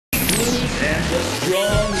smooth and the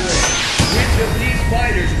strong way. Which of these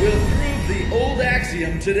fighters will prove the old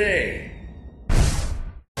axiom today?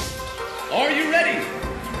 Are you ready?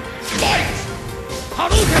 Fight!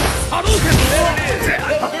 Hadouken! Hadouken! There it is,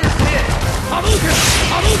 the first hit. Hadouken!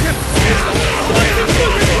 Hadouken!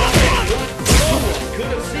 No one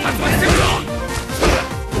could have seen that.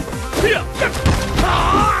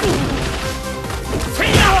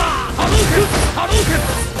 Hadouken! Hadouken!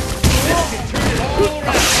 This can turn it all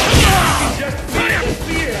around. You can just feel the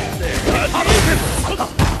fear out there. Hadouken!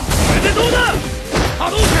 これでどうだ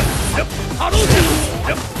Hadouken! Hadouken!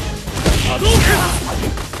 Hadouken!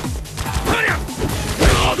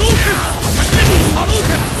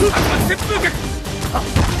 Hadouken! Hadouken!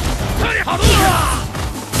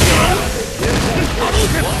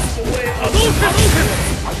 Hadouken!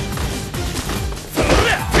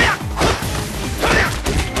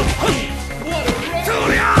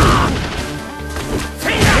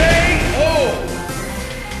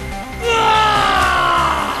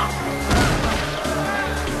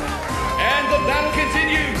 And the battle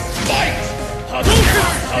continues. Fight!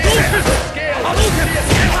 Hadouken! Hadouken! Hadouken!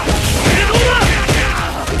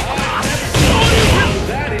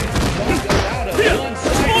 That is talk about a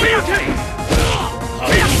one-sided fight.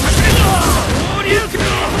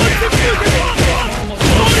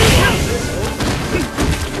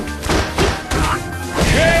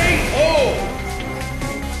 KO!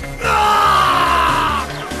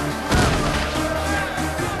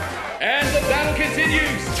 And the battle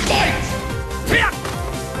continues. Fight! There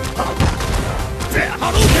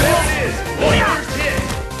it is. The first hit.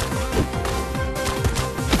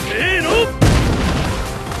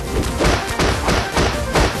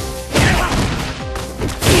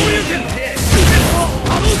 Second hit.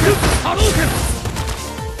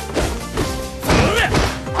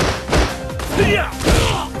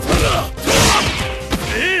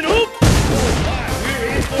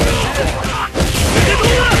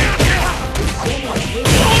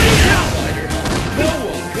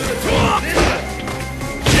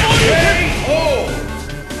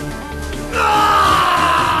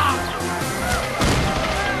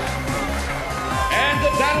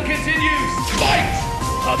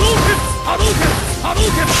 Hadouken! Hadouken!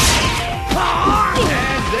 Hadouken! Hadouken!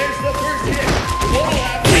 And there's the first hit. What'll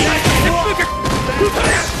happen next? Hadouken! Hadouken!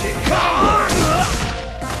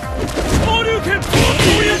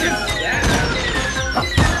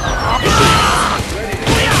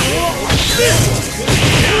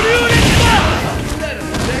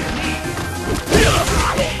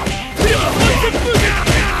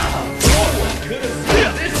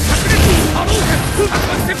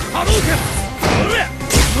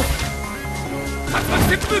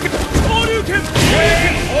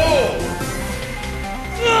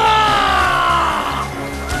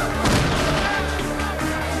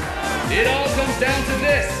 It all comes down to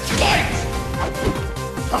this. Fight!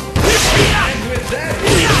 And with that,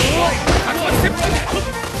 it's like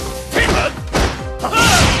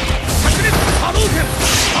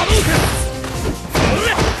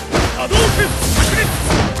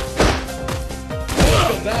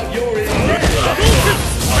talk about your intent.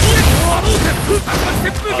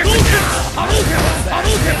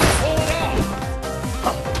 Hold it on.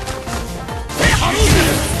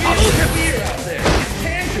 Fear out there. It's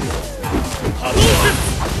tangible.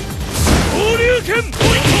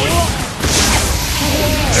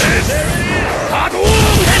 There it is. Hadouken!